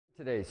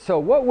Today. So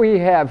what we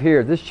have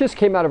here, this just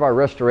came out of our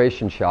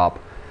restoration shop.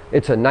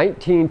 It's a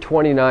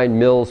 1929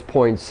 Mills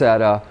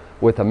Poinsettia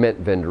with a mint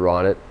vendor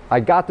on it. I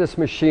got this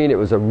machine. It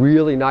was a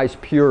really nice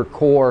pure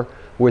core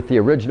with the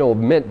original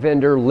mint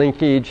vendor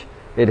linkage.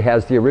 It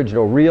has the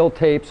original reel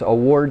tapes,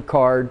 award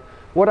card.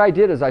 What I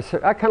did is I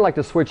kind of like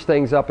to switch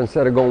things up.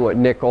 Instead of going with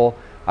nickel,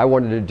 I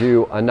wanted to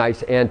do a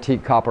nice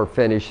antique copper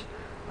finish.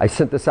 I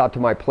sent this out to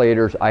my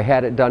platers. I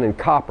had it done in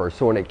copper,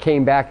 so when it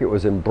came back it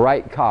was in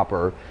bright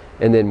copper.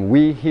 And then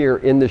we here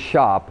in the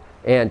shop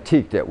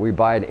antiqued it. We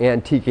buy an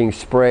antiquing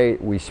spray,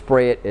 we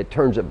spray it, it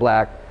turns it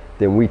black,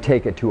 then we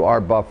take it to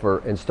our buffer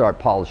and start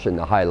polishing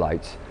the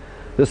highlights.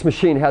 This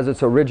machine has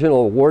its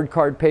original award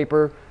card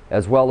paper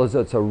as well as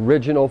its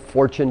original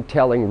fortune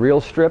telling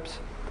reel strips.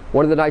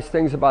 One of the nice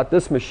things about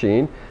this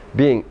machine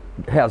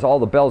has all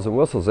the bells and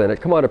whistles in it.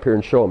 Come on up here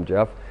and show them,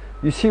 Jeff.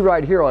 You see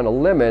right here on a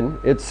lemon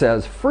it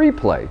says free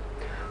play.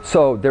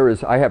 So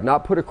I have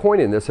not put a coin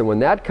in this, and when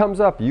that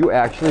comes up, you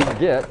actually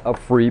get a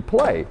free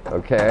play,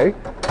 okay?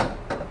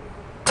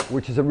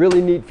 Which is a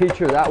really neat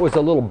feature. That was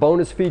a little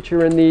bonus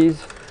feature in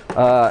these.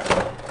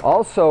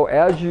 Also,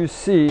 as you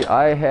see,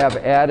 I have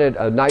added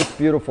a nice,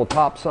 beautiful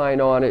top sign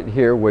on it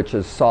here, which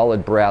is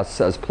solid brass,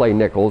 says play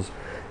nickels.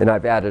 And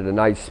I've added a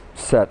nice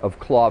set of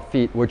claw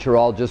feet, which are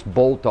all just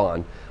bolt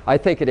on. I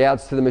think it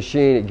adds to the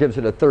machine. It gives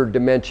it a third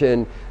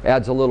dimension,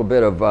 adds a little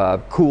bit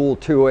of cool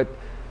to it.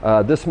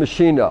 This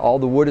machine, all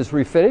the wood is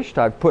refinished.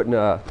 I've put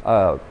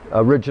an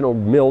original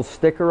Mills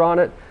sticker on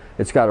it.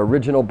 It's got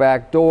original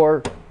back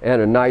door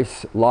and a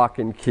nice lock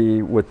and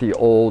key with the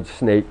old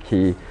snake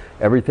key.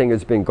 Everything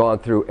has been gone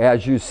through.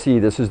 As you see,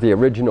 this is the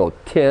original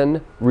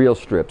 10 reel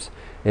strips.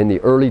 In the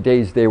early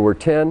days they were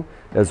 10,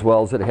 as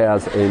well as it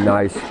has a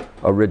nice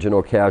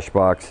original cash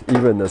box.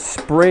 Even the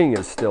spring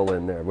is still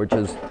in there, which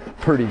is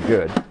pretty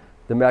good.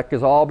 The mech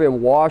has all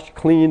been washed,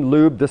 cleaned,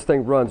 lubed. This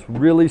thing runs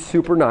really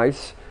super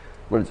nice.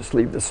 I'm going to just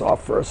leave this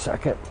off for a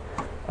second.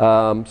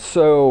 Let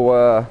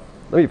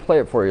me play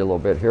it for you a little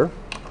bit here.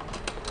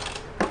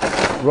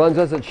 Runs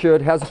as it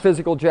should, has a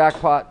physical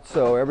jackpot,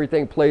 so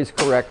everything plays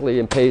correctly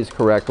and pays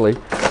correctly.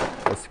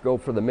 Let's go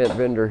for the mint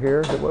vendor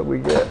here. What we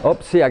get? Oh,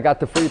 see, I got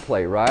the free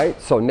play,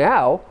 right? So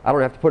now I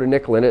don't have to put a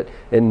nickel in it,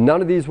 and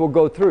none of these will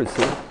go through.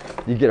 See,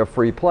 you get a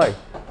free play.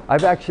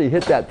 I've actually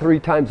hit that 3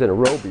 times in a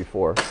row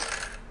before.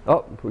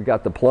 Oh, we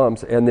got the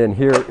plums, and then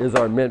here is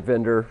our mint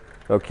vendor.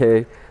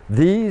 Okay.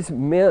 These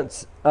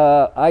mints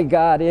I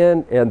got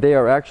in, and they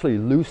are actually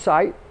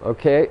lucite,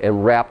 okay,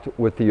 and wrapped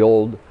with the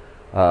old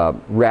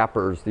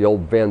wrappers, the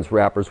old Vens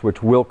wrappers,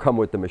 which will come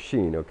with the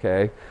machine,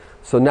 okay?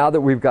 So now that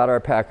we've got our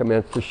pack of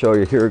mints to show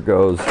you, here it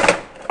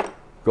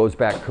goes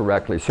back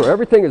correctly. So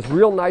everything is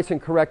real nice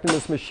and correct in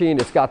this machine.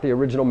 It's got the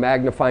original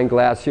magnifying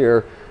glass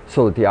here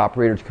so that the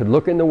operators could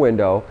look in the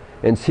window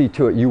and see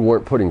to it you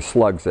weren't putting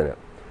slugs in it.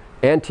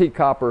 Antique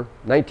copper,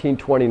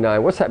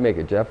 1929. What's that make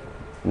it, Jeff?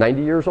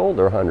 90 years old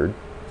or 100?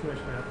 Too much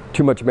math.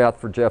 Too much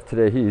math for Jeff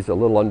today. He's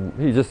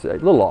just a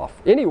little off.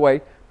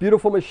 Anyway,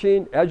 beautiful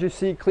machine. As you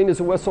see, clean as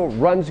a whistle,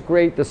 runs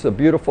great. This is a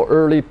beautiful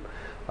early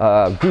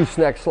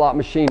gooseneck slot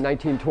machine,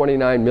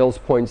 1929 Mills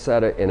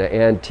Poinsettia in an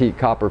antique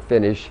copper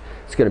finish.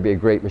 It's going to be a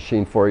great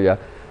machine for you.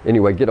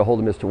 Anyway, get a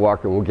hold of Mr.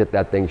 Walker and we'll get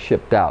that thing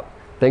shipped out.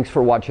 Thanks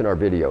for watching our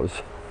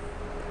videos.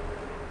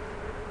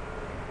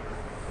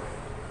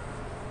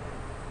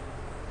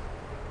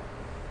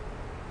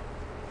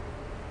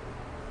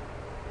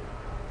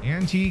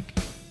 Antique,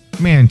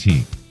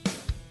 Mantique.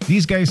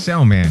 These guys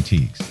sell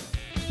Mantiques.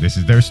 This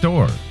is their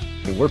store.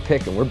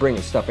 We're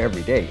bringing stuff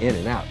every day, in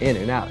and out, in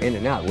and out, in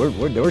and out.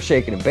 We're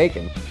shaking and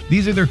baking.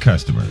 These are their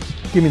customers.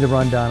 Give me the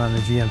rundown on the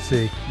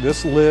GMC.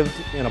 This lived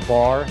in a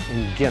bar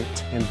in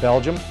Ghent in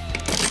Belgium.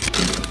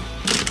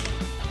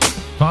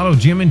 Follow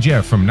Jim and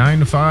Jeff from 9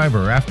 to 5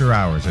 or after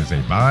hours as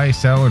they buy,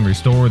 sell, and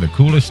restore the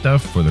coolest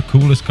stuff for the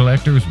coolest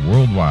collectors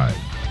worldwide.